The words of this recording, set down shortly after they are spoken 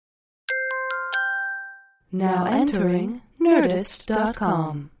Now entering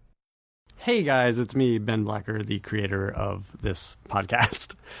Nerdist.com. Hey guys, it's me, Ben Blacker, the creator of this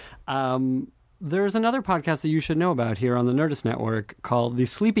podcast. There's another podcast that you should know about here on the Nerdist Network called The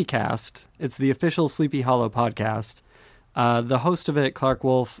Sleepy Cast. It's the official Sleepy Hollow podcast. The host of it, Clark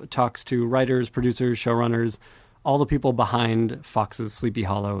Wolf, talks to writers, producers, showrunners, all the people behind Fox's Sleepy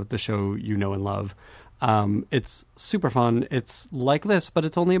Hollow, the show you know and love. It's super fun. It's like this, but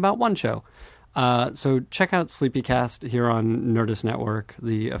it's only about one show. So check out Sleepycast here on Nerdist Network,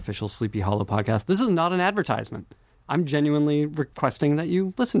 the official Sleepy Hollow podcast. This is not an advertisement. I'm genuinely requesting that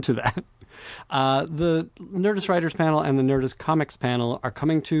you listen to that. The Nerdist Writers panel and the Nerdist Comics panel are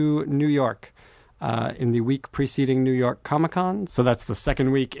coming to New York in the week preceding New York Comic-Con. So that's the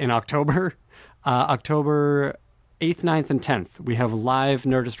second week in October. October 8th, 9th, and 10th. We have live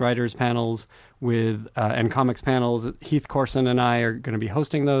Nerdist Writers panels with and comics panels. Heath Corson and I are going to be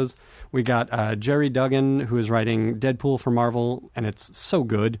hosting those. We got Jerry Duggan, who is writing Deadpool for Marvel, and it's so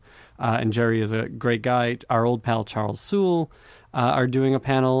good. And Jerry is a great guy. Our old pal Charles Sewell are doing a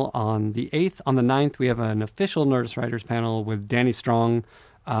panel on the 8th. On the 9th, we have an official Nerdist Writers panel with Danny Strong,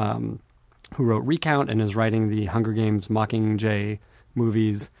 who wrote Recount and is writing the Hunger Games Mockingjay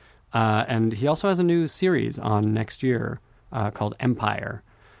movies. And he also has a new series on next year called Empire.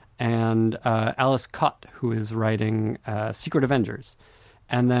 And Alice Cutt, who is writing Secret Avengers.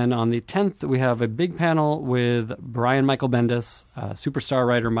 And then on the 10th, we have a big panel with Brian Michael Bendis, superstar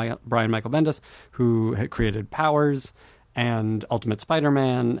writer Brian Michael Bendis, who had created Powers and Ultimate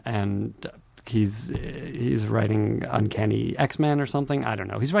Spider-Man, and he's writing Uncanny X-Men or something. I don't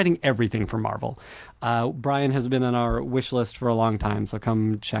know. He's writing everything for Marvel. Brian has been on our wish list for a long time, so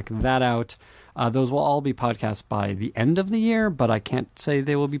come check that out. Those will all be podcasts by the end of the year, but I can't say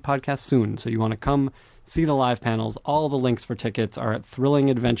they will be podcasts soon. So you want to come see the live panels. All the links for tickets are at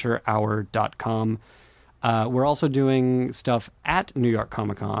thrillingadventurehour.com. We're also doing stuff at New York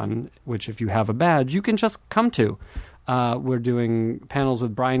Comic Con, which if you have a badge, you can just come to. We're doing panels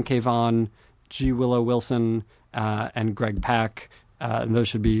with Brian K. Vaughan, G. Willow Wilson, and Greg Pak. And those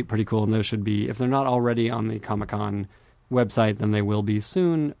should be pretty cool. And those should be, if they're not already on the Comic Con website, then they will be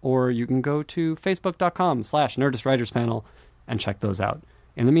soon. Or you can go to facebook.com/Nerdist Writers Panel and check those out.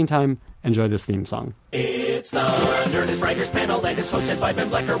 In the meantime, enjoy this theme song. It's the Nerdist Writers Panel, and it's hosted by Ben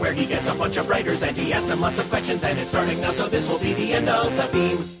Blecker, where he gets a bunch of writers and he asks them lots of questions, and it's starting now, so this will be the end of the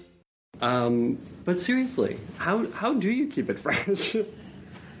theme. But seriously, how do you keep it fresh?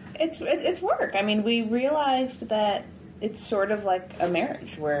 It's work. I mean, we realized that it's sort of like a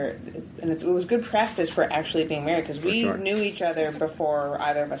marriage, it was good practice for actually being married, because we knew each other before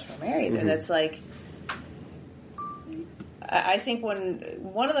either of us were married, and it's like, I think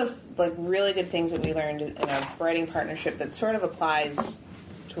one of the really good things that we learned in a writing partnership that sort of applies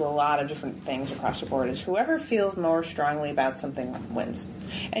to a lot of different things across the board is whoever feels more strongly about something wins.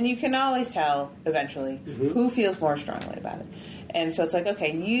 And you can always tell eventually who feels more strongly about it. And so it's like,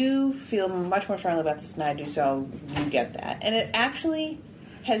 okay, you feel much more strongly about this than I do, so you get that. And it actually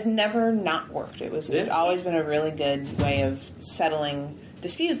has never not worked. It's always been a really good way of settling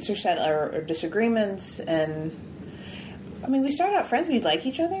disputes or disagreements. And I mean, we started out friends. We like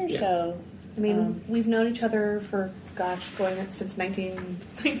each other, so I mean, we've known each other for going since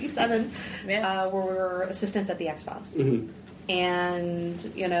 1997, where we were assistants at the X-Files. And,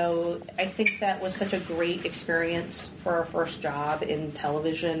 I think that was such a great experience for our first job in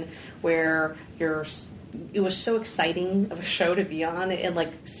television, where it was so exciting of a show to be on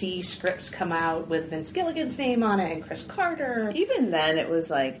and, see scripts come out with Vince Gilligan's name on it and Chris Carter. Even then, it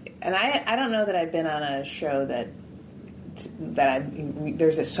was like, and I don't know that I've been on a show that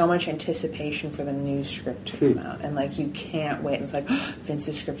there's so much anticipation for the new script to come out, and you can't wait. And it's like,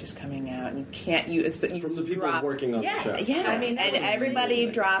 Vince's script is coming out, and you can't. From the people working on the show. Yeah, I mean, and everybody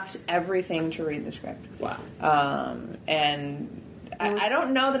drops everything to read the script. Wow. And I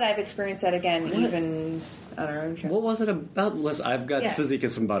don't know that I've experienced that again, even on our own show. What was it about? I've got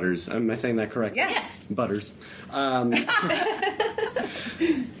Fazekas and Butters. Am I saying that correct? Yes. Butters.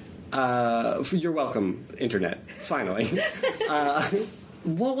 You're welcome, Internet. Finally.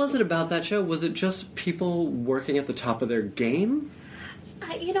 What was it about that show? Was it just people working at the top of their game?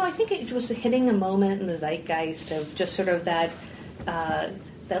 I think it was hitting a moment in the zeitgeist of just sort of that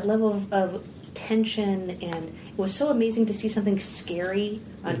level of tension, and it was so amazing to see something scary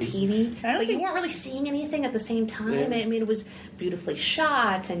on TV. But you weren't really seeing anything at the same time. Yeah. I mean, it was beautifully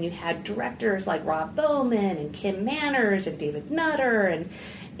shot, and you had directors like Rob Bowman and Kim Manners and David Nutter, and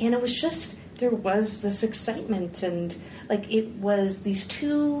it was just, there was this excitement, and it was these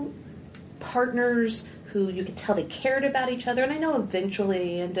two partners who you could tell they cared about each other, and I know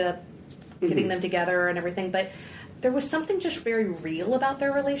eventually ended up getting them together and everything, but there was something just very real about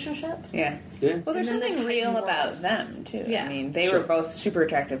their relationship. Yeah. Well, there's something real about them, too. Yeah. I mean, they were both super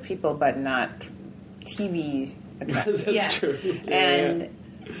attractive people, but not TV attractive. Yes. True. And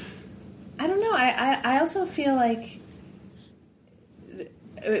I don't know. I also feel like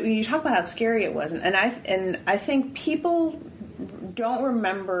you talk about how scary it was, and I think people don't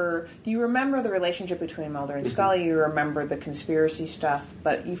remember. You remember the relationship between Mulder and Scully. You remember the conspiracy stuff,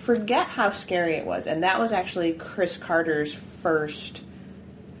 but you forget how scary it was. And that was actually Chris Carter's first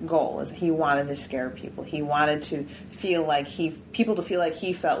goal. Is he wanted to scare people. He wanted to feel like people to feel like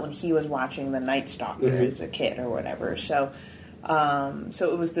he felt when he was watching The Night Stalker as a kid or whatever. So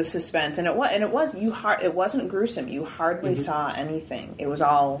it was the suspense, and it wasn't gruesome. You hardly saw anything. It was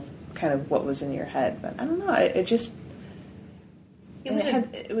all kind of what was in your head. But I don't know. It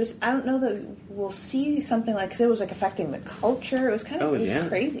was. I don't know that we'll see something like, because it was like affecting the culture. It was kind of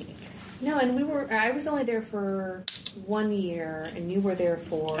crazy. No, and I was only there for 1 year, and you were there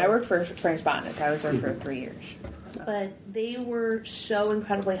for. I worked for Frank Spotnik. I was there for 3 years. But they were so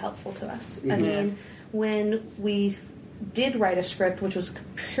incredibly helpful to us. I mean, when we did write a script, which was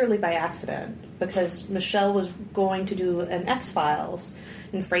purely by accident, because Michele was going to do an X-Files,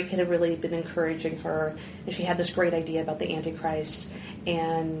 and Frank had really been encouraging her, and she had this great idea about the Antichrist,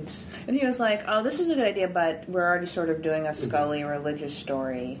 and he was like, "Oh, this is a good idea, but we're already sort of doing a Scully religious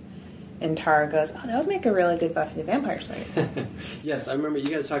story." And Tara goes, "Oh, that would make a really good Buffy the Vampire Slayer." Yes, I remember you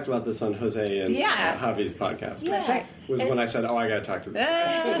guys talked about this on Jose and Javi's podcast. Yeah. That's right. Was when I said, "Oh, I got to talk to this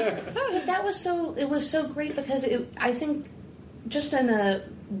guy." But that was it was so great, because I think just in a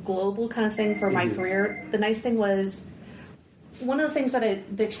global kind of thing for my career, the nice thing was, one of the things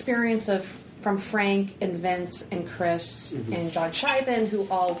that the experience from Frank and Vince and Chris and John Scheiben, who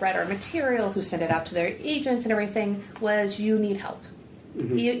all read our material, who sent it out to their agents and everything, was you need help.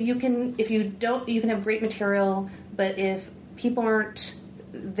 You can have great material, but if people aren't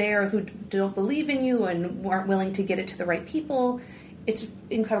there who don't believe in you and aren't willing to get it to the right people, it's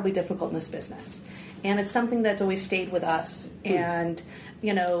incredibly difficult in this business. And it's something that's always stayed with us, and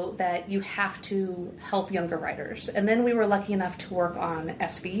that you have to help younger writers. And then we were lucky enough to work on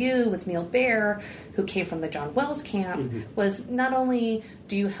SVU with Neil Baer, who came from the John Wells camp. Was not only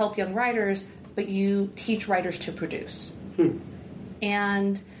do you help young writers, but you teach writers to produce.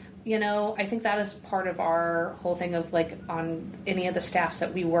 And, I think that is part of our whole thing of, like, on any of the staffs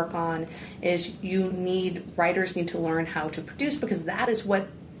that we work on, is writers need to learn how to produce, because that is what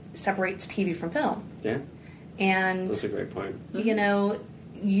separates TV from film. Yeah. And that's a great point.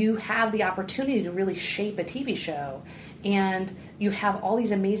 You have the opportunity to really shape a TV show, and you have all these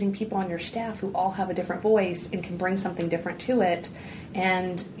amazing people on your staff who all have a different voice and can bring something different to it.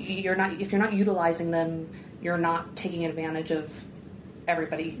 And if you're not utilizing them, you're not taking advantage of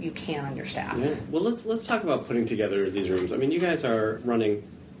everybody you can on your staff. Yeah. Well, let's talk about putting together these rooms. I mean, you guys are running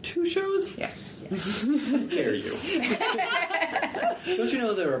 2 shows? Yes. How dare you? Don't you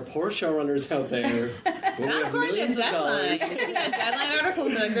know there are poor showrunners out there? Not according to Deadline. Deadline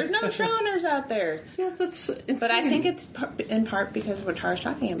articles, like, there's no showrunners out there. Yeah, that's insane. But I think it's in part because of what Tara's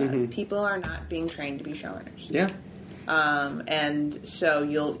talking about. People are not being trained to be showrunners. Yeah. And so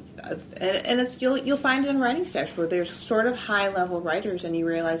you'll find it in writing staffs where there's sort of high level writers, and you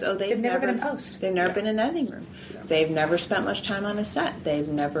realize, they've never been in post. They've never been in an editing room. Yeah. They've never spent much time on a set. They've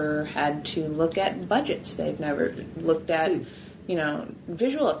never had to look at budgets. They've never looked at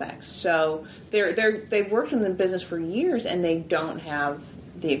visual effects. So they've worked in the business for years, and they don't have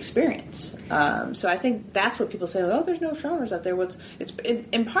the experience. So I think that's what people say. Oh, there's no showrunners out there.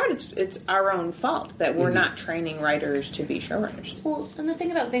 In part it's our own fault that we're not training writers to be showrunners. Well, and the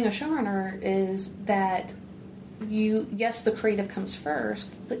thing about being a showrunner is that the creative comes first,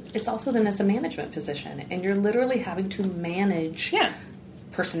 but it's also then as a management position, and you're literally having to manage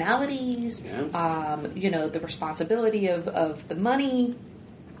personalities, the responsibility of the money.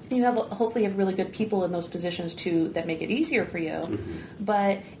 You hopefully have really good people in those positions too that make it easier for you,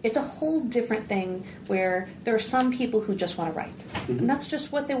 but it's a whole different thing where there are some people who just want to write, and that's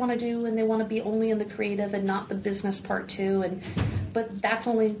just what they want to do, and they want to be only in the creative and not the business part too. But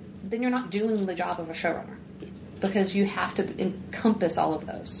then you're not doing the job of a showrunner, because you have to encompass all of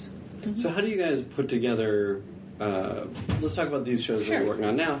those. So how do you guys put together? Let's talk about these shows that you're working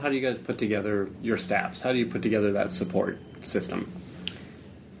on now. How do you guys put together your staffs? How do you put together that support system?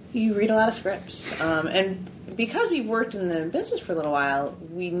 You read a lot of scripts. And because we've worked in the business for a little while,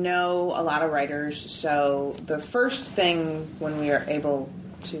 we know a lot of writers. So the first thing when we are able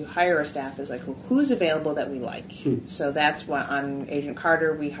to hire a staff is like, who's available that we like? So that's what on Agent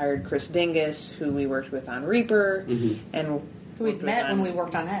Carter, we hired Chris Dingus, who we worked with on Reaper. And Who we'd met when we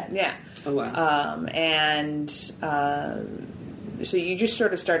worked on Ed. Yeah. Oh, wow. So you just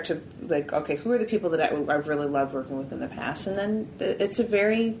sort of start to, like, okay, who are the people that I've really loved working with in the past? And then it's a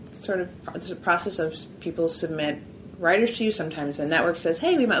very it's a process of people submit writers to you. Sometimes the network says,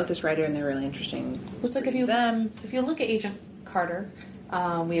 hey, we met with this writer and they're really interesting. It's like if you look at Agent Carter,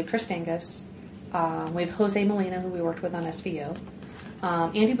 we have Chris Dangus, we have Jose Molina, who we worked with on SVU,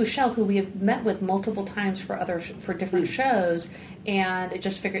 Andy Buchel, who we have met with multiple times for different shows, and it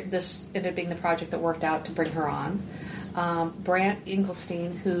just this ended up being the project that worked out to bring her on. Brant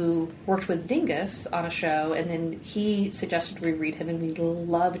Engelstein, who worked with Dingus on a show, and then he suggested we read him, and we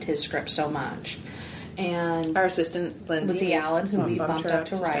loved his script so much. And our assistant, Lindsay Allen, who we bumped up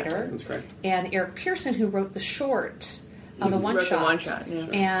to writer. That's great. And Eric Pearson, who wrote the short, the one shot. Yeah.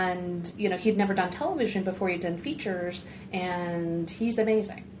 And, he'd never done television before he'd done features, and he's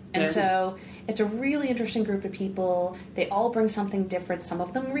amazing. And so it's a really interesting group of people. They all bring something different. Some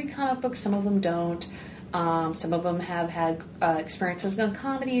of them read comic books, some of them don't. Some of them have had experiences on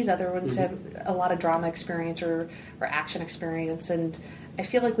comedies. Other ones have a lot of drama experience or action experience. And I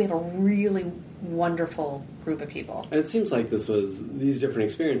feel like we have a really wonderful group of people. And it seems like these different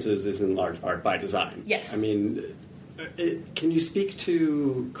experiences is in large part by design. Yes. I mean, can you speak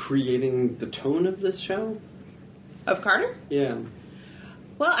to creating the tone of this show? Of Carter? Yeah.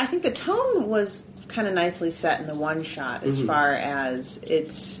 Well, I think the tone was kind of nicely set in the one shot as far as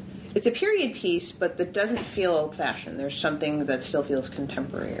it's a period piece, but that doesn't feel old-fashioned. There's something that still feels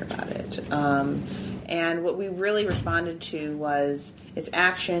contemporary about it. And what we really responded to was its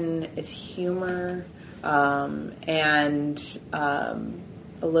action, its humor, and a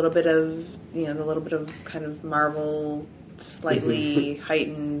little bit of kind of Marvel, slightly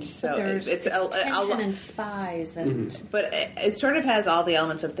heightened. So but there's it's tension and spies, and but it sort of has all the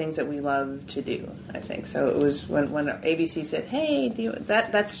elements of things that we love to do. I think so. It was when ABC said, "Hey,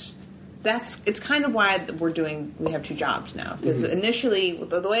 that's it's kind of why we have two jobs now, because initially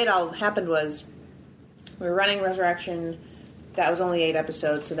the way it all happened was we were running Resurrection. That was only 8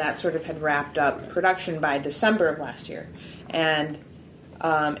 episodes, so that sort of had wrapped up production by December of last year, and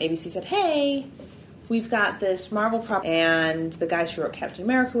ABC said, "Hey, we've got this Marvel prop," and the guys who wrote Captain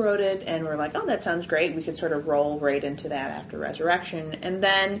America wrote it, and we're like, "Oh, that sounds great. We could sort of roll right into that after Resurrection," and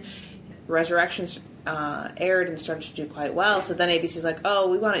then Resurrection's aired and started to do quite well. So then ABC's like, "Oh,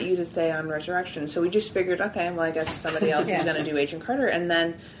 we wanted you to stay on Resurrection." So we just figured, okay, well, I guess somebody else is going to do Agent Carter. And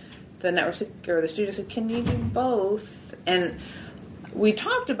then the network said, or the studio said, "Can you do both?" And we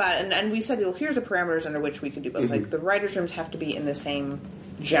talked about it, and we said, well, here's the parameters under which we could do both. Like, the writers' rooms have to be in the same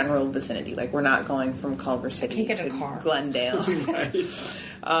general vicinity. Like, we're not going from Culver City to Glendale.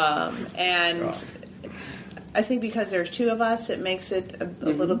 And I think because there's 2 of us, it makes it a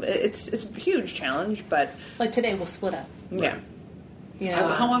little bit. It's a huge challenge, but like today we'll split up. Yeah.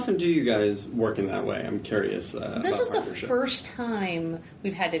 How often do you guys work in that way? I'm curious. This is the first time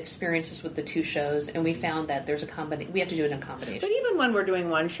we've had experiences with the 2 shows, and we found that there's we have to do it in a combination. But even when we're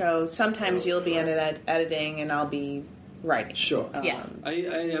doing one show, sometimes you'll be in it editing, and I'll be writing. Sure. Yeah. I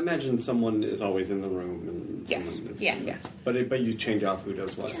imagine someone is always in the room. And Yes. Yeah. But you change off who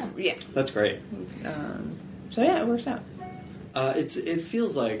does what. Yeah. That's great. So yeah, it works out. It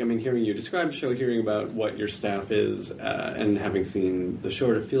feels like, hearing you describe the show, hearing about what your staff is, and having seen the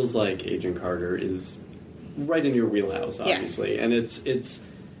short, it feels like Agent Carter is right in your wheelhouse, obviously. Yes.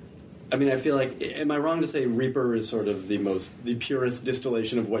 And I feel like, am I wrong to say Reaper is sort of the purest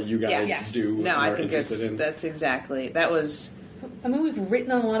distillation of what you guys do? No, I think that's exactly, that was... we've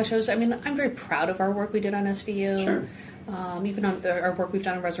written on a lot of shows. I'm very proud of our work we did on SVU. Sure. Even on our work we've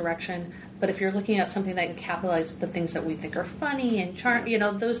done on Resurrection. But if you're looking at something that can capitalize the things that we think are funny and charm,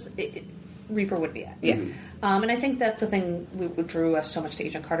 Reaper would be it. Yeah. And I think that's the thing what drew us so much to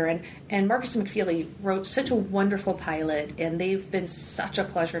Agent Carter. And Marcus McFeely wrote such a wonderful pilot, and they've been such a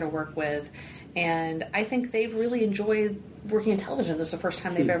pleasure to work with. And I think they've really enjoyed working in television. This is the first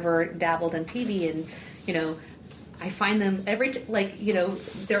time they've ever dabbled in TV, and I find them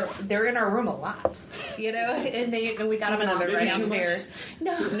they're in our room a lot, and we got them downstairs.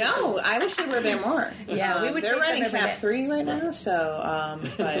 No, I wish they were there more. Yeah, we would. They're writing Cap 3 right now, so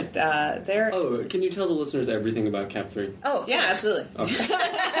but they're. Oh, can you tell the listeners everything about Cap 3? Oh, yeah, absolutely.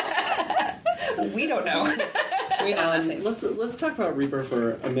 We don't know. We know. Let's talk about Reaper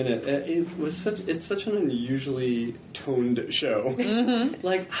for a minute. It's such an unusually toned show. Mm-hmm.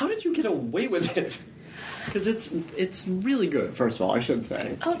 Like, how did you get away with it? Because it's really good, first of all, I should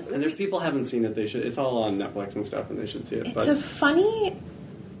say. And if people haven't seen it, they should. It's all on Netflix and stuff, and they should see it.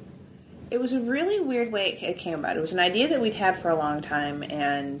 It was a really weird way it came about. It was an idea that we'd had for a long time,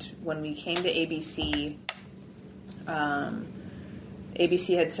 and when we came to ABC,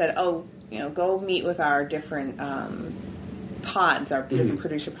 ABC had said, "Oh, go meet with our different pods, our different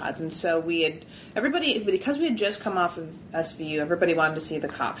producer pods." And so because we had just come off of SVU, everybody wanted to see the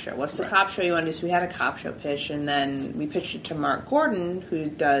cop show. What's the cop show you want to do? So we had a cop show pitch, and then we pitched it to Mark Gordon, who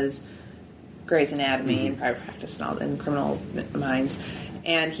does Grey's Anatomy and Private Practice and all, and Criminal Minds.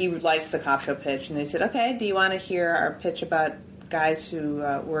 And he liked the cop show pitch, and they said, "Okay, do you want to hear our pitch about guys who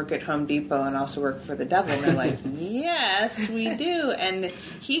work at Home Depot and also work for the devil?" And they're like, "Yes, we do." And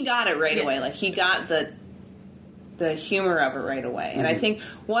he got it right away. Like, he got the humor of it right away. And I think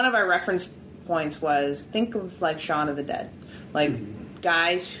one of our reference points was, think of like Shaun of the Dead. Like,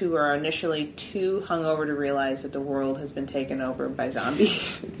 guys who are initially too hungover to realize that the world has been taken over by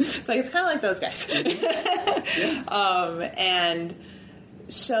zombies. It's kind of like those guys. And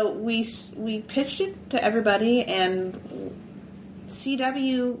so we pitched it to everybody, and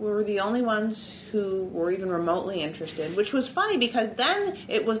CW were the only ones who were even remotely interested, which was funny because then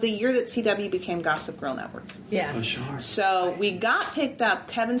it was the year that CW became Gossip Girl Network. Yeah. Oh, sure. So we got picked up.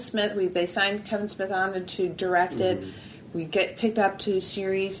 Kevin Smith, they signed Kevin Smith on to direct it. We get picked up to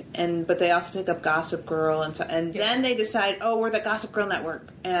series, but they also pick up Gossip Girl, and then they decide, oh, we're the Gossip Girl Network,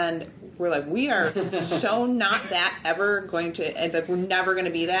 and we're like, we are so not that ever going to, and like, we're never going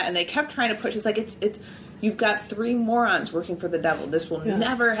to be that. And they kept trying to push. It's like it's you've got 3 morons working for the devil. This will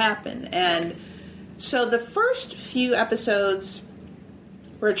never happen. And so the first few episodes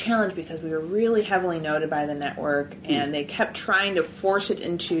were a challenge because we were really heavily noted by the network, and they kept trying to force it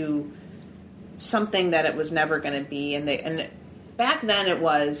into something that it was never going to be. And back then it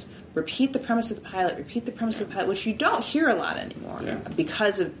was repeat the premise of the pilot, which you don't hear a lot anymore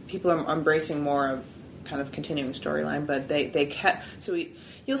because of people are embracing more of kind of continuing storyline. But they kept, so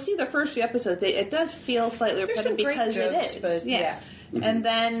you'll see the first few episodes, it does feel slightly repetitive because jokes, it is. but And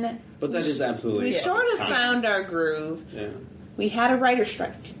then But that is absolutely we sort of found our groove. Yeah. We had a writer's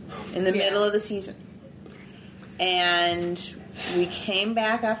strike in the middle of the season. And we came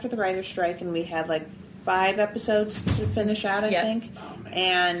back after the writer's strike, and we had like 5 episodes to finish out, I think. Oh,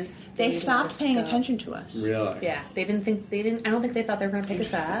 and they stopped paying attention to us. Really? Yeah, I don't think they thought they were going to pick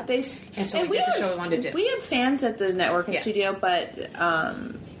us up. And so we did the show we wanted to do. We had fans at the network and studio, but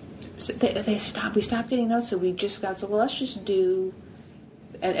so they stopped. We stopped getting notes, so we just got, well, let's just do.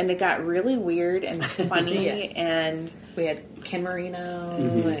 And it got really weird and funny, and we had Ken Marino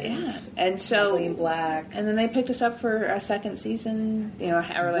and so William Black, and then they picked us up for a second season,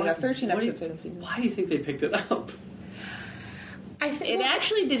 or like a 13 episode second season. Why do you think they picked it up? I think it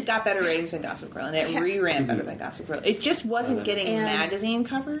actually got better ratings than Gossip Girl, and it reran better than Gossip Girl. It just wasn't getting magazine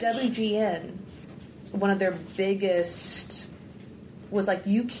coverage. WGN, one of their biggest, was like,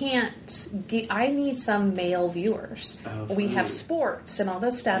 you can't I need some male viewers. We have sports and all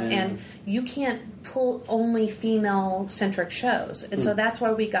this stuff, and you can't pull only female-centric shows. And so that's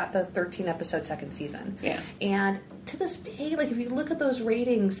why we got the 13-episode second season. Yeah. And to this day, like, if you look at those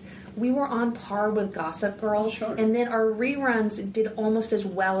ratings, we were on par with Gossip Girl. Sure. And then our reruns did almost as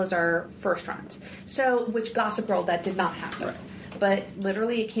well as our first runs. So, which Gossip Girl, that did not happen. Right. But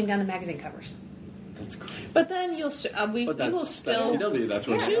literally, it came down to magazine covers. That's crazy. But then we will still, that's CW, that's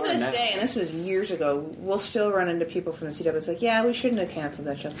where to we are this now. day, and this was years ago, we'll still run into people from the CW. It's like, yeah, we shouldn't have canceled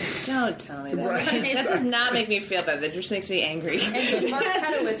that. Just like, don't tell me that. Right. That does not make me feel bad. That just makes me angry. And Mark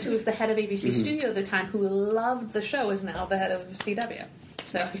Pedowitz, who was the head of ABC Studio at the time, who loved the show, is now the head of CW.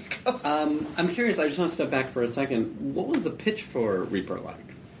 So you go. I'm curious, I just want to step back for a second. What was the pitch for Reaper like?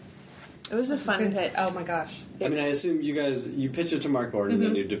 It was a fun pitch. Oh my gosh. I mean, I assume you pitched it to Mark Gordon, and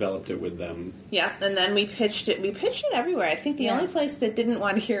then you developed it with them. Yeah, and then we pitched it. We pitched it everywhere. I think the only place that didn't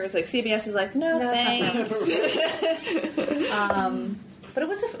want to hear it was like CBS was like, no thanks. But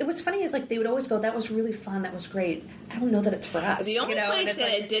it was funny. Is like they would always go, "That was really fun. That was great." I don't know that it's for us. The only place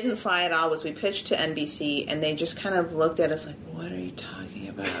that it didn't fly at all was we pitched to NBC, and they just kind of looked at us like, "What are you talking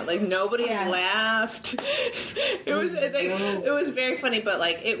about?" Like nobody laughed. It was very funny, but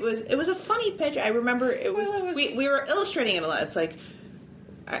like it was a funny pitch. I remember it was we were illustrating it a lot. It's like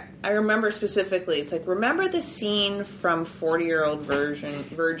I remember specifically. It's like, remember the scene from 40-Year-Old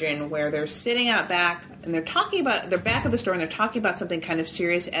Virgin where they're sitting out back and they're back of the store and they're talking about something kind of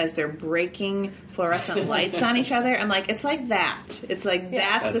serious as they're breaking fluorescent lights on each other. I'm like, it's like that. It's like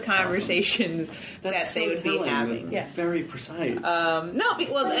that's the conversations that they would be having. That's very precise. And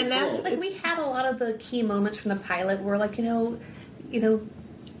that's like we had a lot of the key moments from the pilot where, like,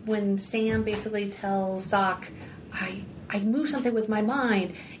 when Sam basically tells Sock, I move something with my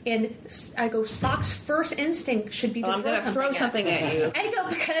mind, and I go, Sock's first instinct should be to throw something at you. I go,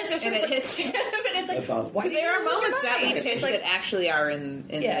 because there's and it hits you. It's like, that's awesome. So there are moments that we pitch that actually are in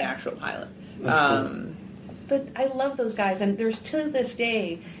the actual pilot. But I love those guys, and there's to this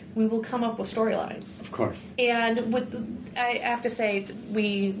day we will come up with storylines. Of course. And I have to say,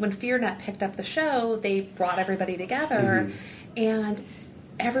 when FearNet picked up the show, they brought everybody together, and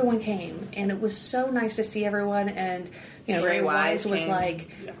everyone came, and it was so nice to see everyone. And Ray Wise was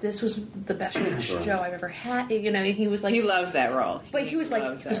like, "This was the best show I've ever had." And he was like, he loved that role. But he was like,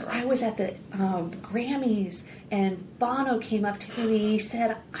 I was at the Grammys, and Bono came up to me and he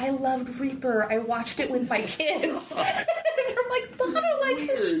said, "I loved Reaper. I watched it with my kids." And I'm like, Bono likes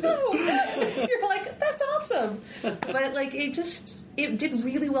the show. You're like, that's awesome. But like, it did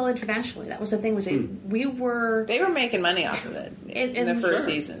really well internationally. That was the thing. They were making money off of it in the first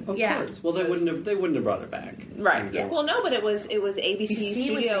season. Of course. Well, they wouldn't have brought it back. Right. Yeah. Well, no, but it was ABC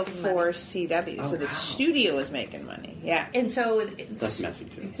Studio for CW, so the studio was making money. Yeah. And so that's messy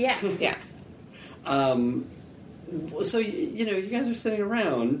too. Yeah. Yeah. So you guys are sitting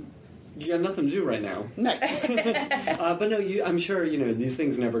around. You got nothing to do right now. Right. But no, I'm sure these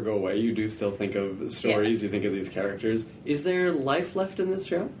things never go away. You do still think of stories. Yeah. You think of these characters. Is there life left in this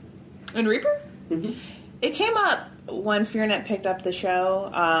show? In Reaper? Mm-hmm. It came up when FearNet picked up the show.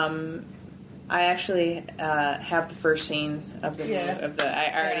 I actually have the first scene of the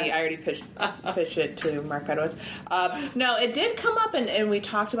I already pitched it to Mark Pedowitz. No, it did come up, and we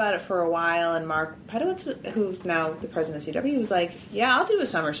talked about it for a while. And Mark Pedowitz, who's now the president of CW, was like, "Yeah, I'll do a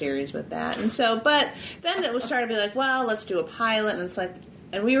summer series with that." And so, but then it was starting to be like, "Well, let's do a pilot." And it's like,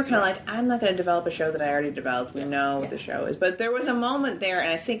 and we were kind of like, "I'm not going to develop a show that I already developed. We know what the show is." But there was a moment there,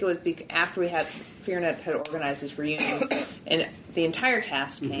 and I think it was after FearNet had organized this reunion, and the entire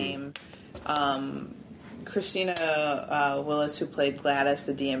cast came. Christina Willis, who played Gladys,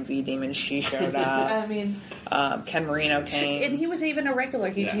 the DMV demon, she showed up. I mean, Ken Marino came, and he was even a regular.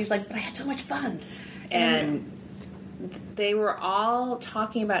 He's like, "But I had so much fun," and they were all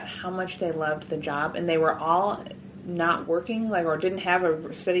talking about how much they loved the job, and they were all not working, or didn't have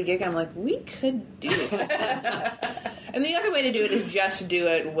a steady gig. I'm like, we could do this. And the other way to do it is just do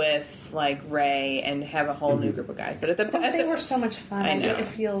it with Ray and have a whole new group of guys. But they were so much fun. I know. It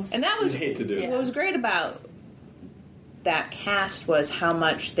feels, and that was hate to do it. What was great about that cast was how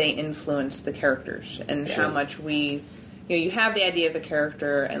much they influenced the characters and how much we. You have the idea of the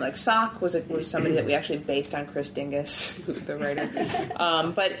character, and Sock was somebody that we actually based on Chris Dingus, the writer.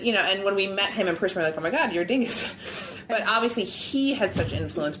 But and when we met him in person, we were like, "Oh my God, you're Dingus!" But obviously, he had such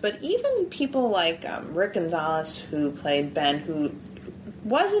influence. But even people like Rick Gonzalez, who played Ben, who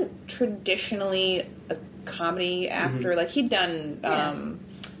wasn't traditionally a comedy actor, he'd done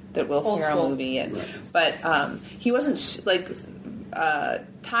the Will Ferrell movie, but he wasn't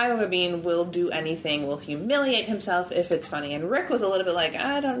Tyler Levine will do anything, will humiliate himself if it's funny. And Rick was a little bit like,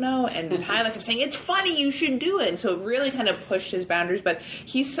 I don't know. And Tyler kept saying, it's funny, you should do it. And so it really kind of pushed his boundaries. But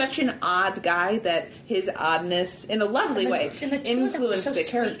he's such an odd guy that his oddness, in a lovely way, influenced the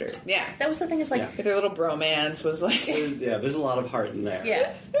character. Sweet. Yeah. That was the thing, is their little bromance was like... Yeah, there's a lot of heart in there.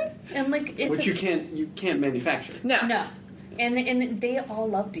 Yeah. And which you can't manufacture. No. And they all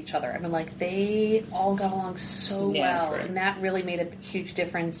loved each other. I mean, they all got along so well, and that really made a huge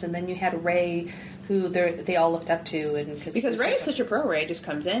difference. And then you had Ray, who they all looked up to, and because Ray is such a pro. Ray just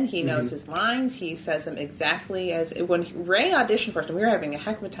comes in, he knows his lines, he says them exactly as when Ray auditioned for us. And we were having a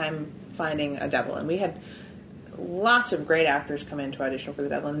heck of a time finding a Devil, and we had lots of great actors come in to audition for the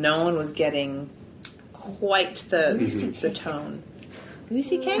Devil, and no one was getting quite the tone. Louis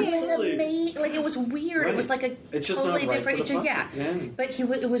C.K. was amazing. It was weird. Right. It was it's just totally not right different. For the plot. But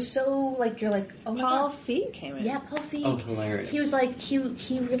it was so you're like, oh my Paul God. Feig came in. Yeah, Paul Feig. Oh, hilarious. He was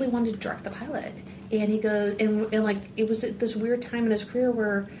he really wanted to direct the pilot, and he goes and it was at this weird time in his career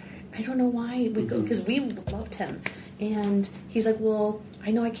where I don't know why we go, because we loved him, and he's like, well,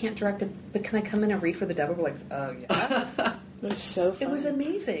 I know I can't direct it, but can I come in and read for the Devil? We're like, oh yeah. It was so fun. It was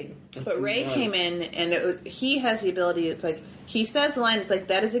amazing. But Ray came in, and he has the ability. It's he says the line. It's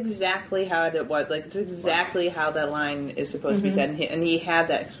that is exactly how it was. It's exactly how that line is supposed to be said. And he had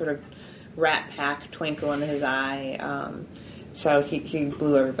that sort of Rat Pack twinkle in his eye. So he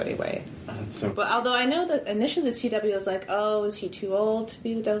blew everybody away. That's so but although I know that initially the CW was like, oh, is he too old to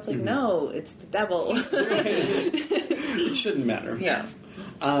be the Devil? It's no, it's the Devil. It shouldn't matter. Yeah.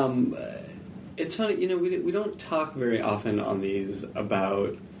 It's funny, we don't talk very often on these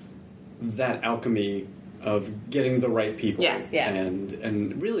about that alchemy of getting the right people. Yeah.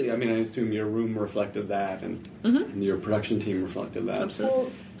 And really, I assume your room reflected that, and your production team reflected that. Absolutely.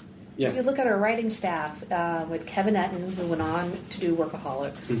 Well, if you look at our writing staff, with Kevin Etten, who went on to do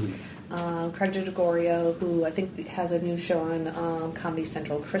Workaholics, Craig DeGregorio, who I think has a new show on Comedy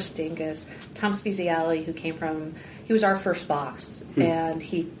Central, Chris Dingus, Tom Spezialy, who he was our first boss, and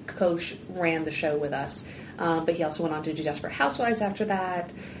he ran the show with us. but he also went on to do Desperate Housewives after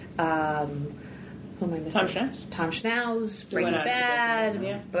that. Who am I missing? Tom Schnauz, Breaking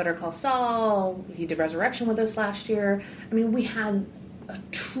Bad, Better Call Saul. He did Resurrection with us last year. I mean, we had a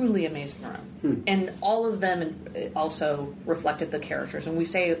truly amazing run. And all of them also reflected the characters. And we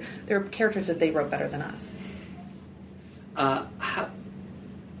say they're characters that they wrote better than us. I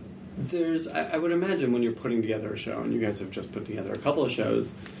would imagine when you're putting together a show, and you guys have just put together a couple of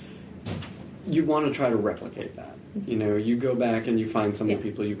shows, you want to try to replicate that. You know, you go back and you find some of the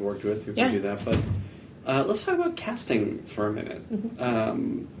people you've worked with who can do that. But let's talk about casting for a minute.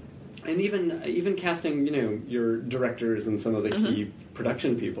 And even casting, you know, your directors and some of the key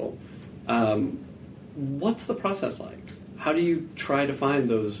production people. What's the process like? How do you try to find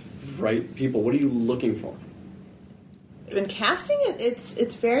those right people? What are you looking for? In casting,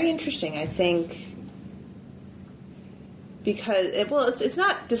 it's very interesting, I think, because it's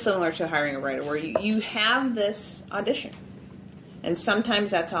not dissimilar to hiring a writer, where you have this audition, and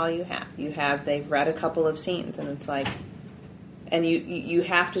sometimes that's all you have. They've read a couple of scenes, and it's like, and you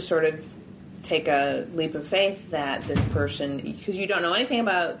have to sort of take a leap of faith that this person, because you don't know anything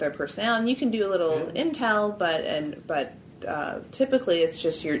about their personality, and you can do a little intel, but typically it's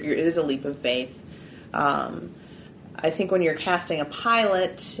just it is a leap of faith. I think when you're casting a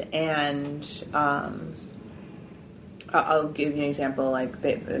pilot, and I'll give you an example, like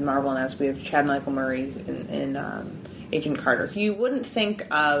in Marvel announced we have Chad Michael Murray in Agent Carter. You wouldn't think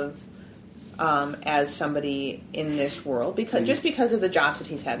of as somebody in this world because of the jobs that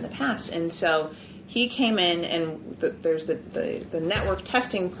he's had in the past, and so he came in, and there's the network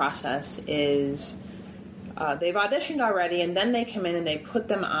testing process is. They've auditioned already, and then they come in and they put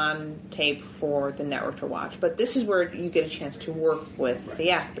them on tape for the network to watch. But this is where you get a chance to work with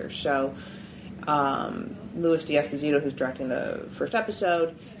the actors. So Louis D'Esposito, who's directing the first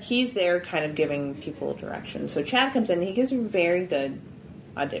episode, he's there kind of giving people direction. So Chad comes in and he gives a very good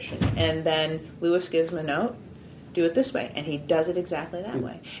audition. And then Louis gives him a note, do it this way. And he does it exactly that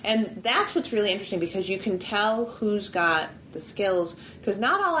way. And that's what's really interesting, because you can tell who's got the skills, because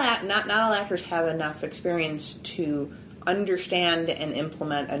not all actors have enough experience to understand and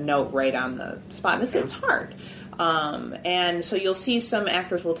implement a note right on the spot. It's hard, and so you'll see some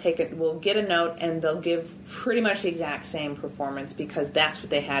actors will get a note and they'll give pretty much the exact same performance because that's what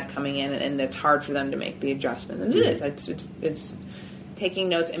they had coming in, and it's hard for them to make the adjustment. And it is. It's taking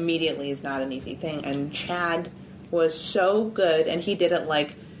notes immediately is not an easy thing. And Chad was so good, and he did it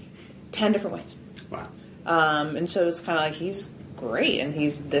like 10 different ways. Wow. And so it's kind of like he's great, and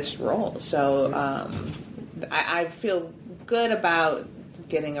he's this role. So I feel good about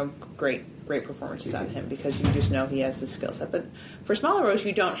getting a great performances out of him, because you just know he has the skill set. But for smaller roles,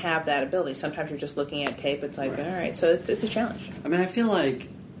 you don't have that ability. Sometimes you're just looking at tape. It's like, all right, so it's a challenge. I mean, I feel like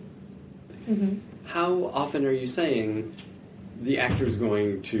how often are you saying the actor's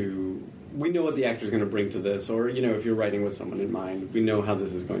going to... We know what the actor's going to bring to this, or, you know, if you're writing with someone in mind, we know how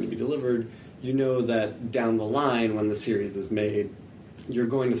this is going to be delivered. You know that down the line, when the series is made, you're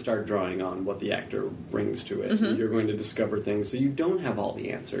going to start drawing on what the actor brings to it. You're going to discover things, so you don't have all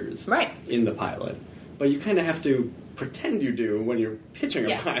the answers in the pilot. But you kind of have to pretend you do when you're pitching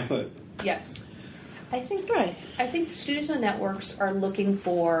a pilot. Yes. I think the studios and networks are looking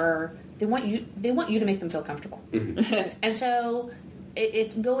for... They want you to make them feel comfortable. And so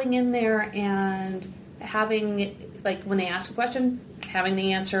it's going in there and having, like, when they ask a question, having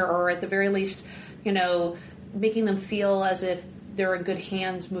the answer, or at the very least, you know, making them feel as if they're in good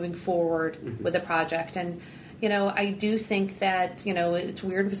hands moving forward with the project. And, you know, I do think that, you know, it's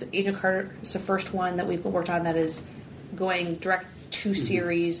weird because Agent Carter is the first one that we've worked on that is going direct to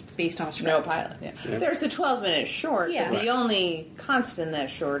series based on a script. No pilot. Yeah. There's the 12-minute short, but the only constant in that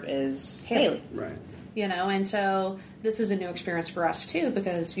short is Haley. Right. You know, and so this is a new experience for us, too,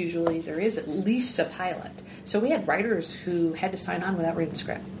 because usually there is at least a pilot. So we had writers who had to sign on without reading the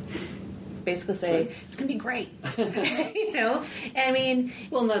script. Basically say, it's going to be great. You know? I mean...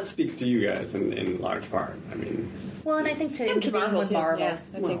 Well, and that speaks to you guys in large part. I mean... Well, and I think to being with Marvel. Yeah,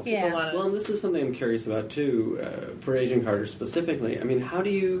 I think people want to... Well, and this is something I'm curious about, too, for Agent Carter specifically. I mean, how do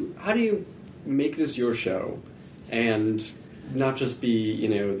you make this your show and not just be, you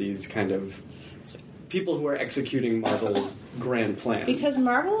know, these kind of... people who are executing Marvel's grand plan. Because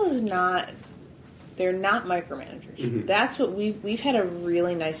Marvel is not... They're not micromanagers. That's what we've had a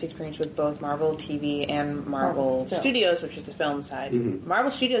really nice experience with both Marvel TV and Marvel Studios, which is the film side. Marvel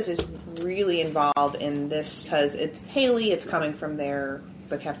Studios is really involved in this because it's Haley. It's coming from the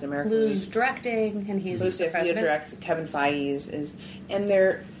Captain America. Lou's directing, and he's the president. Directs. Kevin Feige is, and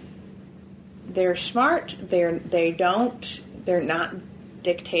they're smart. They're not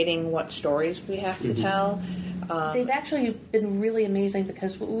dictating what stories we have to tell. They've actually been really amazing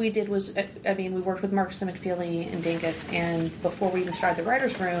because what we did was, we worked with Marcus and McFeely and Dingus, and before we even started the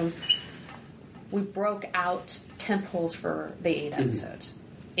writer's room, we broke out tentpoles for the 8 episodes.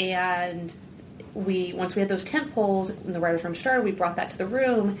 And once we had those tentpoles, when the writer's room started, we brought that to the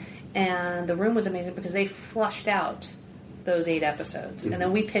room, and the room was amazing because they flushed out those 8 episodes. And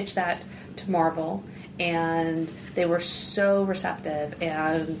then we pitched that to Marvel, and they were so receptive,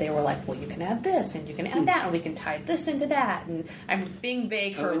 and they were like, well, you can add this, and you can add that, and we can tie this into that, and I'm being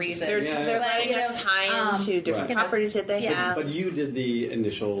vague for a reason. They're letting us tie into different properties that they have. But you did the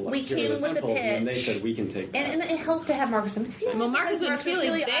initial, we came with the pitch, and they said we can take that. And it helped to have Marcus and McFeely. Well, Marcus and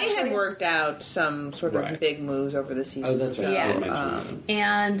McFeely, they had worked out some sort of big moves over the season. Oh, that's right. Yeah.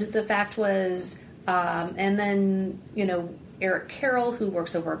 And the fact was, and then, Eric Carroll, who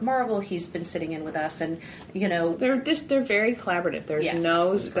works over at Marvel, he's been sitting in with us, and they're very collaborative. There's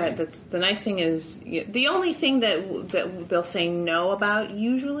no that's the nice thing is the only thing that they'll say no about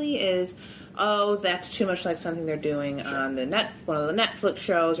usually is, oh, that's too much like something they're doing on one of the Netflix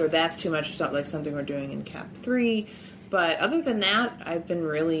shows, or that's too much like something we're doing in Cap 3. But other than that, I've been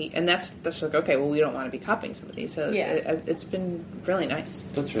really, and that's like, okay, well, we don't want to be copying somebody, so it's been really nice.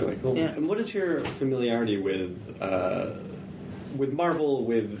 That's really cool. Yeah. And what is your familiarity with Marvel,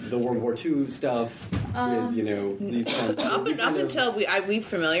 with the World War II stuff, with these kind of until we've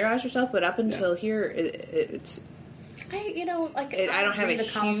familiarized ourselves, but up until here, it's. I don't have a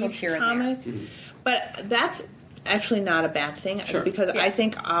huge comic, but that's actually not a bad thing because I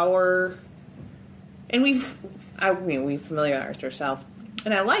think we familiarized ourselves,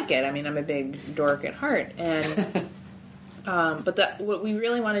 and I like it. I mean, I'm a big dork at heart, and but what we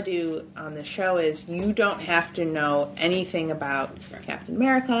really want to do on the show is you don't have to know anything about Captain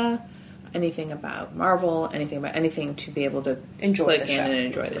America, anything about Marvel, anything to be able to enjoy click in and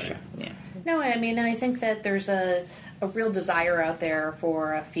enjoy the show. Yeah. No, I mean, and I think that there's a real desire out there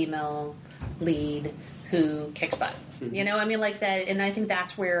for a female lead who kicks butt. Like that, and I think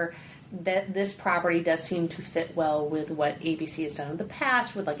that's where this property does seem to fit well with what ABC has done in the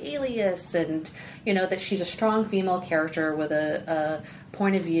past with like Alias, and that she's a strong female character with a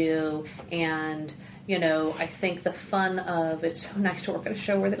point of view, and I think the fun of it's so nice to work at a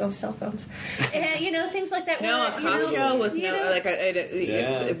show where they don't have cell phones, and things like that. No, a cop show with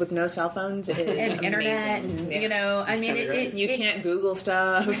with no cell phones is and internet, amazing. And you can't Google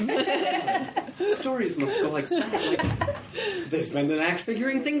stuff. Stories must go like that. They spend an act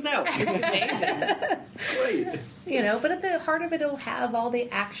figuring things out. It's amazing. It's great. But at the heart of it, it'll have all the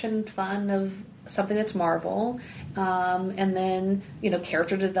action fun of something that's Marvel, and then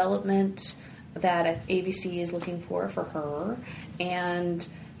character development that ABC is looking for her, and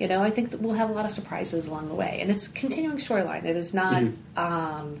I think that we'll have a lot of surprises along the way, and it's a continuing storyline. It is not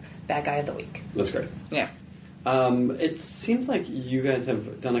bad guy of the week. That's great. Yeah. It seems like you guys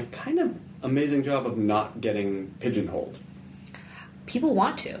have done a kind of amazing job of not getting pigeonholed. People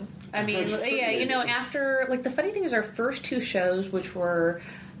want to. I mean, after the funny thing is our first 2 shows, which were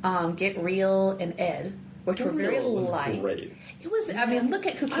Get Real and Ed, which were very light. Great. It was. I mean, look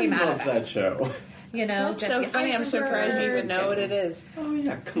at who came out of I love that show. That's so funny. I'm surprised you even know what it is. Oh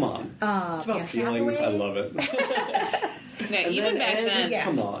yeah, come on. It's about feelings. Hathaway. I love it. No, even back then.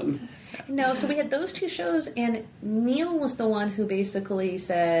 Come on. No, so we had those 2 shows, and Neil was the one who basically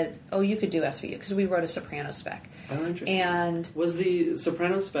said, "Oh, you could do SVU," because we wrote a Soprano spec. Oh, interesting. And was the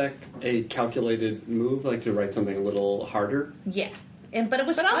Soprano spec a calculated move, like to write something a little harder? Yeah, but it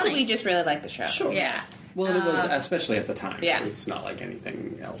was. But funny. also, we just really liked the show. Sure. Yeah. Well, it was especially at the time. Yeah. It's not like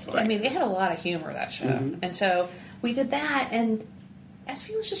anything else. I mean, it had a lot of humor, that show, and so we did that, and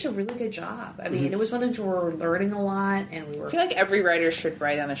SVU was just a really good job. I mean, it was one of those we were learning a lot, and we were. I feel like every writer should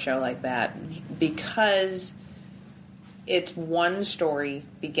write on a show like that because it's one story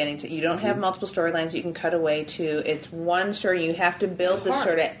beginning to. You don't have multiple storylines you can cut away to. It's one story. You have to build this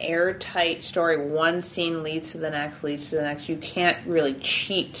sort of airtight story. One scene leads to the next, leads to the next. You can't really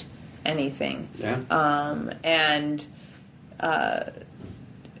cheat anything. Yeah.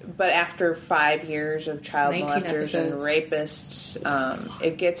 But after 5 years of child 19 molesters and episodes. rapists,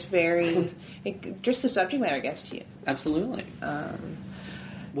 it gets very. Just the subject matter gets to you. Absolutely.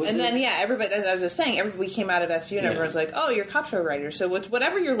 Everybody. As I was just saying, we came out of SVU and everyone's like, "Oh, you're cop show writers." So it's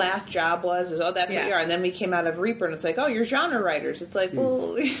whatever your last job was. Is that's what you are. And then we came out of Reaper and it's like, "Oh, you're genre writers." It's like,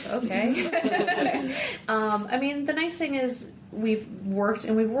 well, okay. I mean, the nice thing is we've worked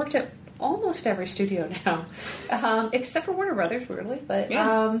at almost every studio now, except for Warner Brothers, weirdly, but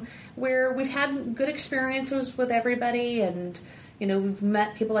where we've had good experiences with everybody, and we've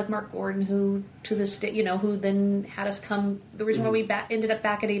met people like Mark Gordon, who to this day, who then had us come. The reason why we ended up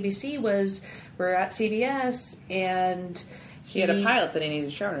back at ABC was we're at CBS, and he had a pilot that he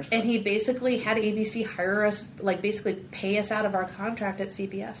needed showrunners for. And he basically had ABC hire us, basically pay us out of our contract at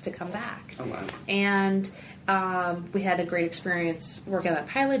CBS to come back. Oh, wow. And we had a great experience working on that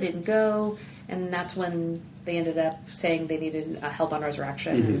pilot, didn't go, and that's when they ended up saying they needed help on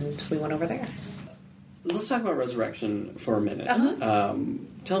Resurrection, and we went over there. Let's talk about Resurrection for a minute. Uh-huh.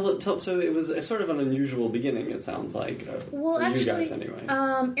 So it was a sort of an unusual beginning, it sounds like, for you guys anyway.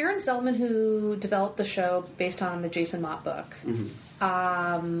 Aaron Zellman, who developed the show based on the Jason Mott book,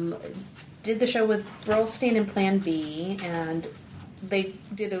 did the show with Burlstein and Plan B, and they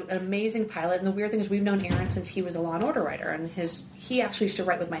did an amazing pilot. And the weird thing is we've known Aaron since he was a Law & Order writer, and he actually used to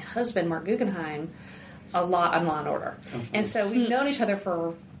write with my husband, Mark Guggenheim, a lot on Law & Order. Okay. And so we've known each other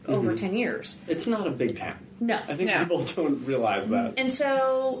for over 10 years. It's not a big town. No. I think people don't realize that. And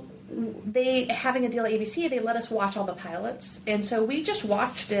so they, having a deal at ABC, they let us watch all the pilots. And so we just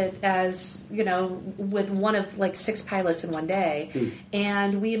watched it as, with one of 6 pilots in one day.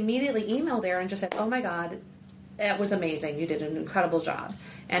 And we immediately emailed Aaron and just said, oh my God, that was amazing. You did an incredible job.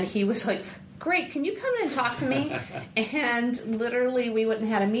 And he was like, great, can you come in and talk to me? And literally we went and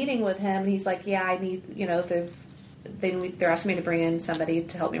had a meeting with him. And he's like, yeah, I need, they're asking me to bring in somebody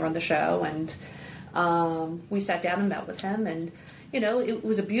to help me run the show, and we sat down and met with him, and it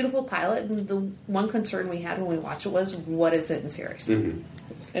was a beautiful pilot, and the one concern we had when we watched it was, what is it in series? And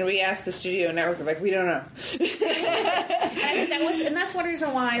we asked the studio network, they're like, we don't know. and that's one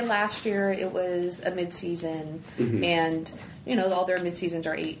reason why last year it was a mid-season, and all their mid-seasons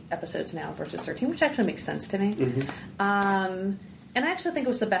are 8 episodes now versus 13, which actually makes sense to me. And I actually think it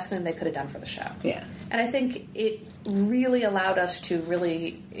was the best thing they could have done for the show. Yeah. And I think it really allowed us to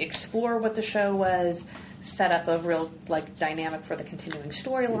really explore what the show was, set up a real dynamic for the continuing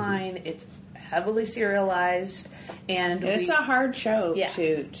storyline. It's heavily serialized, and it's a hard show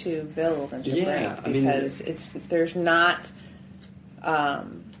to build and to bring, because there's not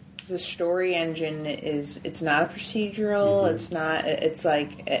the story engine it's not a procedural. It's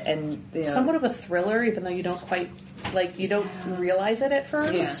somewhat of a thriller, even though you don't quite. You don't realize it at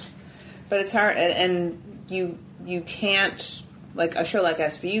first. Yeah. But it's hard, and you can't, a show like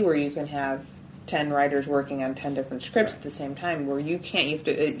SVU where you can have 10 writers working on 10 different scripts at the same time, where you can't,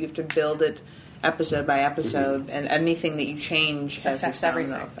 you have to build it episode by episode, and anything that you change has affects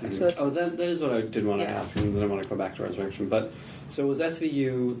everything. So that is what I did want to ask, and then I want to go back to Resurrection. But so was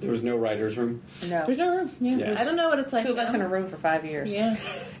SVU? There was no writer's room. No, there's no room. Yeah, yes. I don't know what it's like. 2 of us in a room for 5 years. Yeah,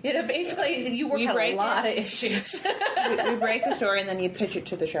 basically you work out a lot of issues. we break the story, and then you pitch it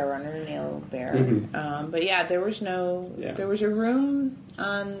to the showrunner, Neil Baer. But yeah, there was a room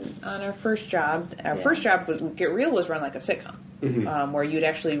on our first job. Our first job was Get Real was run like a sitcom. Where you'd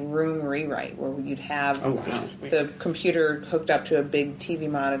actually room rewrite, where you'd have the computer hooked up to a big TV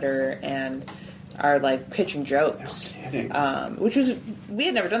monitor and are pitching jokes. No kidding. Which was, we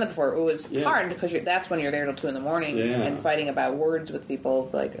had never done that before. It was hard because that's when you're there till 2 a.m. and fighting about words with people.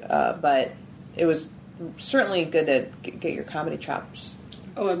 But it was certainly good to get your comedy chops.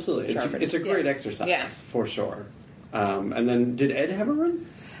 Oh, absolutely! It's a great exercise for sure. And then, did Ed have a room?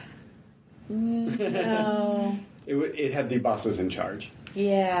 No. It had the bosses in charge.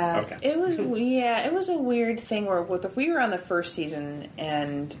 Yeah. Okay. It was a weird thing where we were on the first season,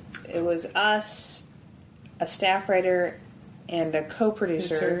 and it was us, a staff writer, and a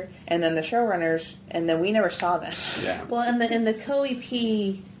co-producer, and then the showrunners, and then we never saw them. Yeah. Well, and the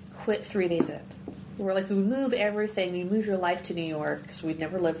co-EP quit 3 days in. We're we move everything. You move your life to New York because we'd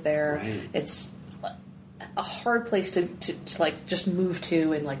never lived there. Right. It's a hard place to just move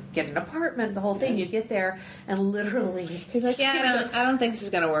to and get an apartment, the whole thing. You get there and literally he's like, I don't think this is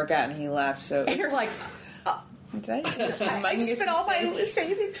going to work out, and he left. So and you're like, did I spent all my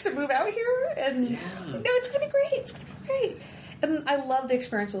savings to move out here, and no, it's going to be great. It's going to be great. And I love the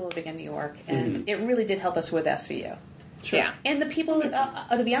experience of living in New York, and it really did help us with SVU. Sure. Yeah, and the people,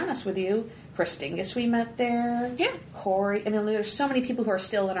 to be honest with you, Chris Dingus we met there. Yeah. Corey. I mean, there's so many people who are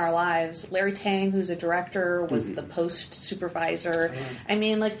still in our lives. Larry Tang, who's a director, was the post supervisor. I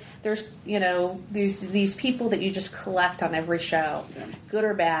mean, there's, these people that you just collect on every show, good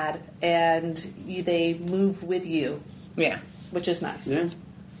or bad, and they move with you. Yeah. Which is nice. Yeah.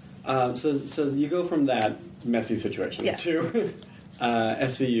 So you go from that messy situation to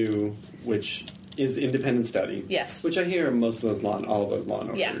SVU, which is independent study. Yes. Which I hear all of those Law & Orders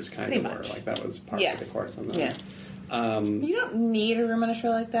kind of much. were. That was part of the course on those. Yeah. You don't need a room on a show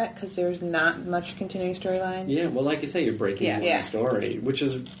like that because there's not much continuing storyline. Yeah, well, like you say, you're breaking one story, which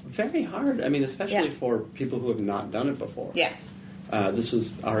is very hard. I mean, especially for people who have not done it before. Yeah. This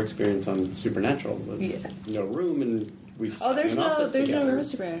was our experience on Supernatural. Was no room, and we sat there's in an office no together. room in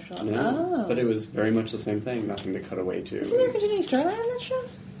Supernatural. No, Oh. but it was very much the same thing. Nothing to cut away to. Isn't there a continuing storyline on that show?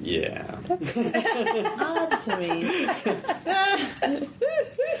 Yeah. That's odd to me.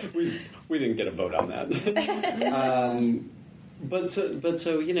 We didn't get a vote on that. But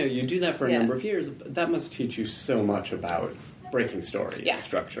so you do that for a number of years. That must teach you so much about breaking story and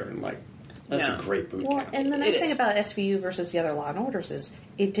structure, and that's a great boot Well, camp. and the nice thing about SVU versus the other Law and Orders is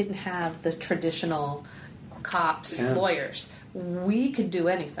it didn't have the traditional cops, lawyers. We could do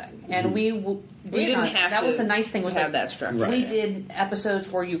anything, and we didn't have that to was the nice thing was have that structure. Right. we did episodes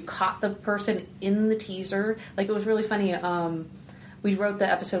where you caught the person in the teaser. Like, it was really funny. We wrote the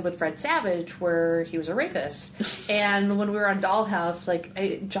episode with Fred Savage where he was a rapist, and when we were on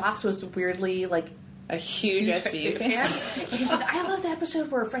Dollhouse, Joss was weirdly a huge SVU fan. And he's like, I love the episode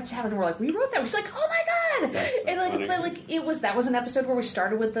where Fred Savage, and we're like, we wrote that. He's like, oh my god! That's so And funny. that was an episode where we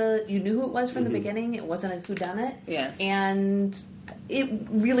started with you knew who it was from the beginning. It wasn't a whodunit. Yeah. And it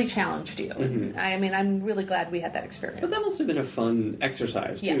really challenged you. Mm-hmm. I mean, I'm really glad we had that experience. But that must have been a fun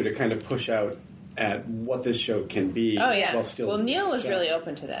exercise too, to kind of push out at what this show can be. Oh yeah. While still Neil was show. really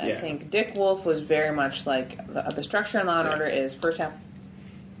open to that. Yeah. I think Dick Wolf was very much like the structure in Law and Order is first half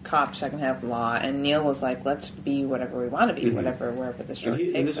cop, second half law, and Neil was like, let's be whatever we want to be, wherever the story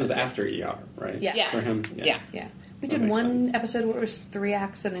takes And this was us. after ER, right? Yeah. For him. Yeah. Yeah. We That did makes one sense. episode where it was 3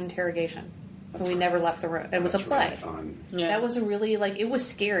 acts and interrogation. And we never left the room. It was That's a play. really fun. Yeah. That was a really, it was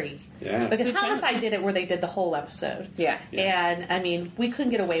scary. Yeah. Because Good Homicide did it where they did the whole episode. Yeah. And, I mean, we couldn't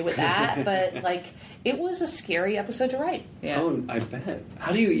get away with that, but, it was a scary episode to write. Yeah. Oh, I bet.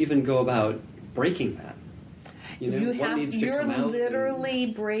 How do you even go about breaking that? What needs to you're come out? literally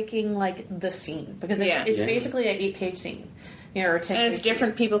breaking, the scene. Because Yeah. it's Yeah. basically an 8-page scene. Or a 10-page And it's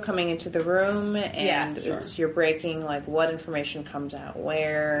different people coming into the room, and Sure. you're breaking what information comes out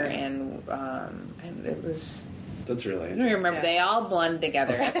where, and it was. That's really I don't even remember. Yeah. They all blend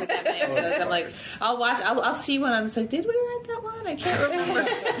together after that many episodes. I'm like, I'll watch. I'll see one. I'm like, did we write that line? I can't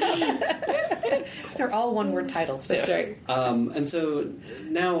remember. They're all one-word titles, too. That's right. And so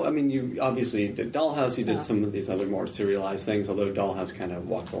now, you obviously did Dollhouse, you did some of these other more serialized things, although Dollhouse kind of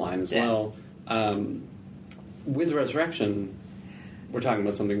walked the line as well. With Resurrection, we're talking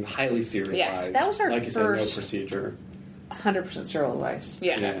about something highly serialized. Yes, that was our like you said, no first- procedure. 100% serialized.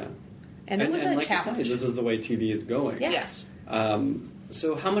 Yeah. And it was a like you challenge. said, this is the way TV is going. Yeah. Yes.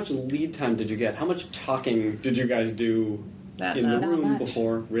 So how much lead time did you get? How much talking did you guys do Not in the enough. Not room much.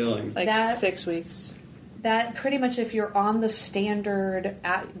 before? Really? Like That- 6 weeks. That pretty much, if you're on the standard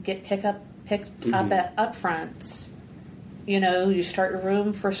picked up at upfronts, you start your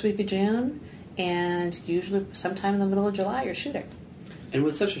room first week of June, and usually sometime in the middle of July you're shooting. And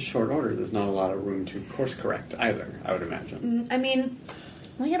with such a short order, there's not a lot of room to course correct either, I would imagine. I mean,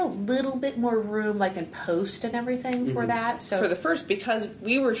 we had a little bit more room, in post and everything for that. So For the first, because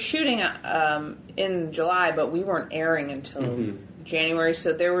we were shooting in July, but we weren't airing until January,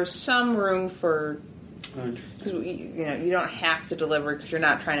 so there was some room for. Oh, interesting. Because you don't have to deliver because you're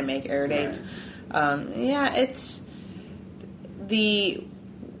not trying to make air dates. It's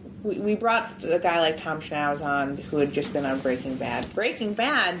we brought a guy like Tom Schnauz on who had just been on Breaking Bad. Breaking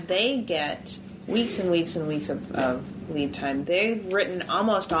Bad, they get weeks and weeks and weeks of lead time. They've written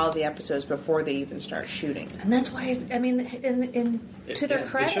almost all of the episodes before they even start shooting. And that's why, to their it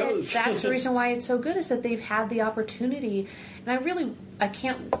credit, shows. that's the reason why it's so good, is that they've had the opportunity. And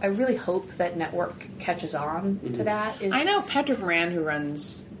I really hope that network catches on to that. I know Patrick Moran, who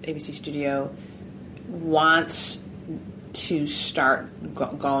runs ABC Studio, wants to start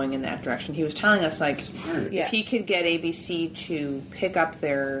going in that direction. He was telling us, Smart. Yeah. if he could get ABC to pick up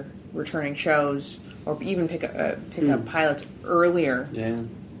their returning shows, or even pick up pilots earlier, Yeah.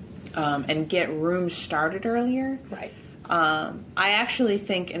 and get rooms started earlier. Right. I actually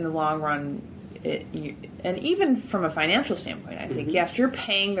think in the long run, and even from a financial standpoint, I think, yes, you're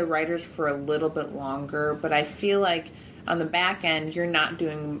paying the writers for a little bit longer, but I feel like on the back end, you're not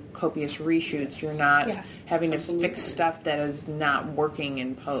doing copious reshoots. You're not having to fix stuff that is not working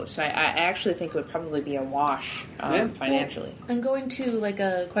in post. So I actually think it would probably be a wash financially. Well, and going to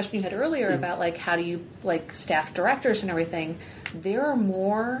a question you had earlier about how do you staff directors and everything, there are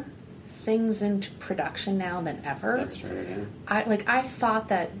more things into production now than ever. That's true, yeah. I thought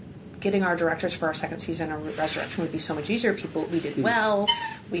that getting our directors for our second season of Resurrection would be so much easier. We did well.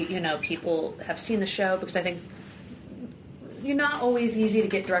 People have seen the show, because I think you're not always easy to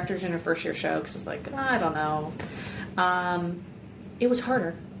get directors in a first year show, because it's I don't know. It was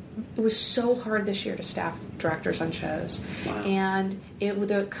harder. it was so hard this year to staff directors on shows. Wow. And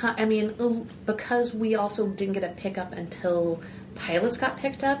because we also didn't get a pickup until pilots got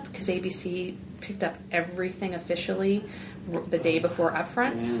picked up, because ABC picked up everything officially the day before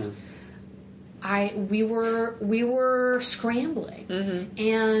upfronts. Yeah. We were scrambling,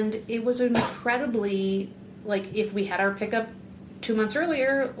 and it was incredibly, like, if we had our pickup 2 months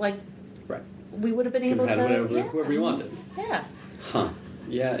earlier, like, Right. we would have been able to whoever you wanted. Yeah. Huh.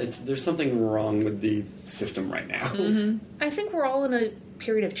 Yeah, there's something wrong with the system right now. I think we're all in a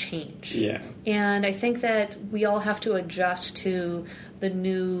period of change. Yeah. And I think that we all have to adjust to the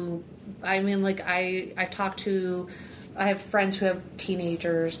new. I mean, like, I have friends who have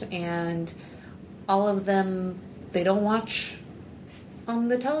teenagers, and all of them, they don't watch on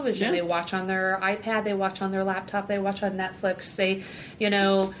the television. Yeah. They watch on their iPad, they watch on their laptop, they watch on Netflix.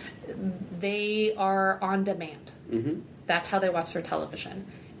 They are on demand. That's how they watch their television.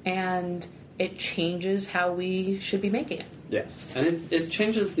 And it changes how we should be making it. Yes, and it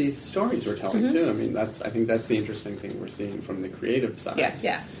changes these stories we're telling too. I mean, I think that's the interesting thing we're seeing from the creative side. Yes,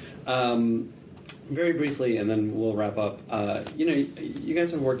 yeah. Very briefly, and then we'll wrap up. You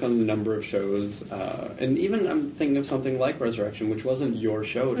guys have worked on a number of shows, and even I'm thinking of something like Resurrection, which wasn't your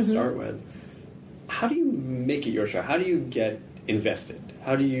show to start with. How do you make it your show? How do you get invested?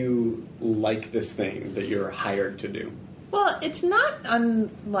 How do you like this thing that you're hired to do? Well, it's not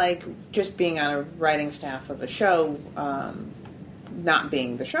unlike just being on a writing staff of a show, not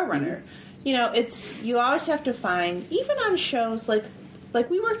being the showrunner. You always have to find, even on shows like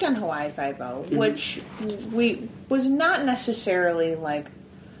we worked on Hawaii Five-0, which was not necessarily like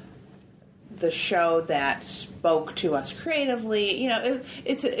the show that spoke to us creatively.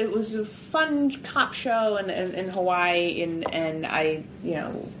 It was a fun cop show in Hawaii, and I,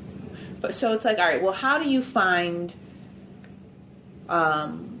 but so it's like, all right, well, how do you find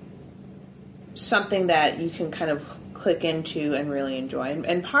something that you can kind of click into and really enjoy?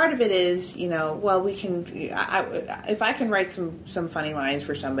 And part of it is, we can. If I can write some funny lines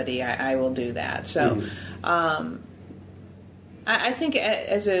for somebody, I will do that. So, I think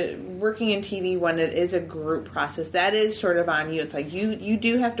as a working in TV, when it is a group process, that is sort of on you. It's like you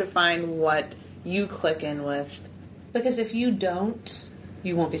do have to find what you click in with, because if you don't,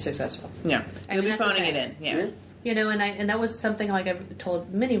 you won't be successful. Yeah, you'll be phoning it in. Yeah. And that was something like I've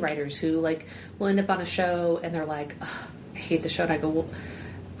told many writers who will end up on a show and they're like, I hate the show, and I go, well,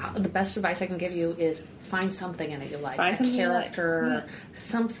 the best advice I can give you is find something in it you like, find a character,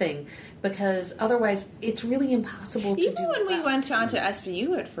 something, because otherwise it's really impossible to do. Even when we went on to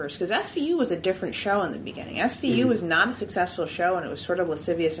SVU at first, because SVU was a different show in the beginning. SVU was not a successful show, and it was sort of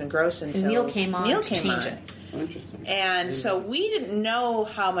lascivious and gross until Neil came on to change it. Oh, interesting. And so we didn't know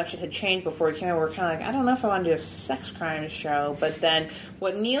how much it had changed before it came out. We were kind of like, I don't know if I want to do a sex crime show. But then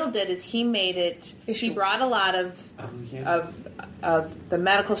what Neil did is he made it. He brought a lot of the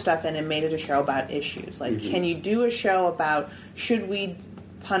medical stuff in and made it a show about issues. Like, can you do a show about should we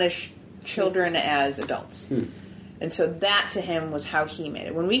punish children as adults? And so that to him was how he made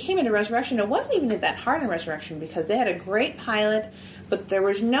it. When we came into Resurrection, it wasn't even that hard in Resurrection because they had a great pilot, but there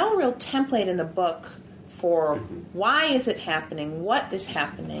was no real template in the book for why is it happening, what is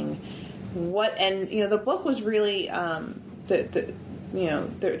happening, the book was really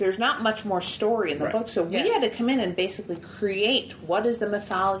there's not much more story in the book, so we had to come in and basically create what is the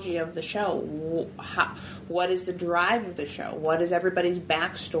mythology of the show, what is the drive of the show, what is everybody's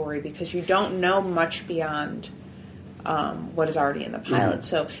backstory, because you don't know much beyond what is already in the pilot.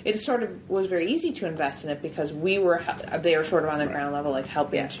 So it sort of was very easy to invest in it because they were sort of on the ground level, like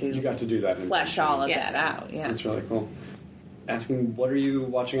helping to you got to do that, flesh all of that out. Yeah, that's really cool. Asking, what are you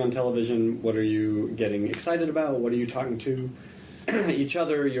watching on television? What are you getting excited about? What are you talking to each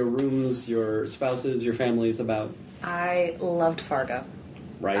other, your rooms, your spouses, your families about? I loved Fargo.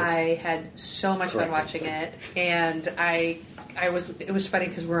 Right. I had so much fun watching it, and it was funny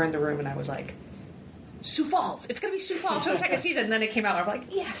because we were in the room and I was like, Sioux Falls. It's going to be Sioux Falls for the second season. And then it came out and I'm like,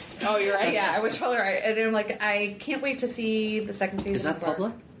 yes. Oh, you're right. Yeah, I was totally right. And then I'm like, I can't wait to see the second season. Is that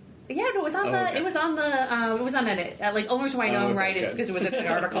public? Yeah, no, it was on it was on it. Like, only reason why I know I'm right is because it was in an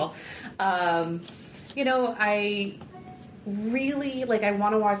article. I really, I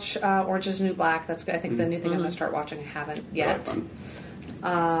want to watch Orange is the New Black. That's, I think, the new thing I'm going to start watching. I haven't yet.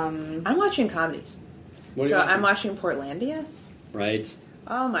 I'm watching comedies. I'm watching Portlandia. Right.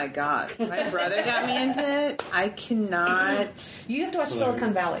 Oh my god. My brother got me into it. I cannot. You have to watch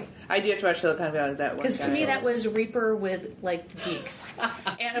Silicon Valley. I do have to watch Silicon Valley. That one. Because to me, that was Reaper with geeks,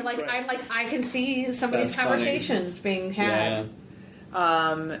 and I'm like, I can see some of these conversations being had.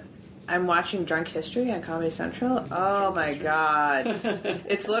 Yeah. I'm watching Drunk History on Comedy Central. Oh my god!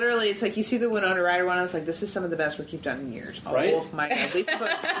 It's literally, it's like you see the Winona Ryder one. I was like, this is some of the best work you've done in years. Oh Right? my god,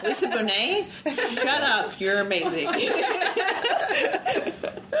 Lisa Bonet, shut up! You're amazing.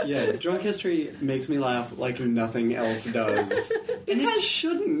 Yeah, Drunk History makes me laugh like nothing else does. And it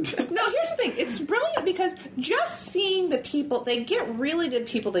shouldn't. No, here's the thing. It's brilliant because just seeing the people, they get really good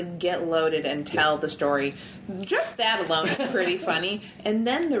people to get loaded and tell the story. Just that alone is pretty funny. And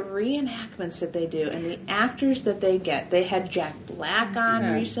then the reenactments that they do and the actors that they get. They had Jack Black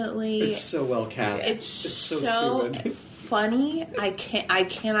on recently. It's so well cast. It's so so stupid. funny. I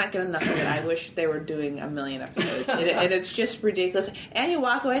cannot get enough of it. I wish they were doing a million episodes. And it's just ridiculous. And you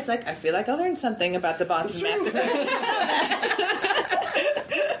walk away, it's like, I feel like I learned something about the Boston Massacre.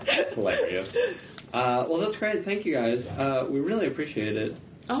 Hilarious. Well, that's great. Thank you, guys. We really appreciate it.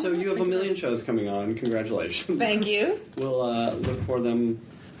 So you have a million shows coming on. Congratulations. Thank you. We'll look for them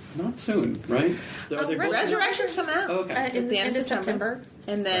not soon, right? Resurrections come out Okay. at the end of September.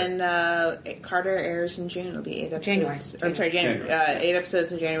 And then Carter airs in June. It'll be 8 episodes. January. 8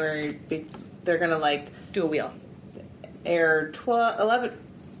 episodes in January. They're going to do a wheel. Air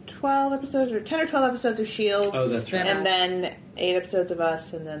 12 episodes or 10 or 12 episodes of S.H.I.E.L.D. Oh, that's right. And then 8 episodes of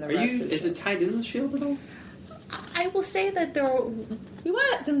Us, and then the rest of Is it tied into the S.H.I.E.L.D. at all? I will say that we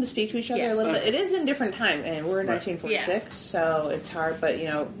want them to speak to each other a little bit. It is in different time, and we're in 1946, so it's hard. But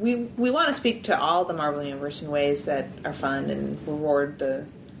we want to speak to all the Marvel Universe in ways that are fun and reward the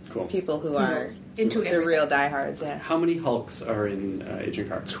people who are into the real diehards. Yeah. How many Hulks are in Agent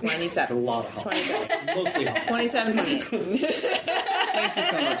Carter? 27. A lot of Hulks. 27. Mostly Hulks. 27, 28. Thank you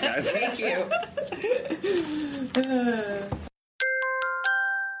so much, guys. Thank you.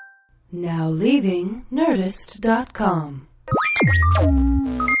 Now leaving Nerdist.com.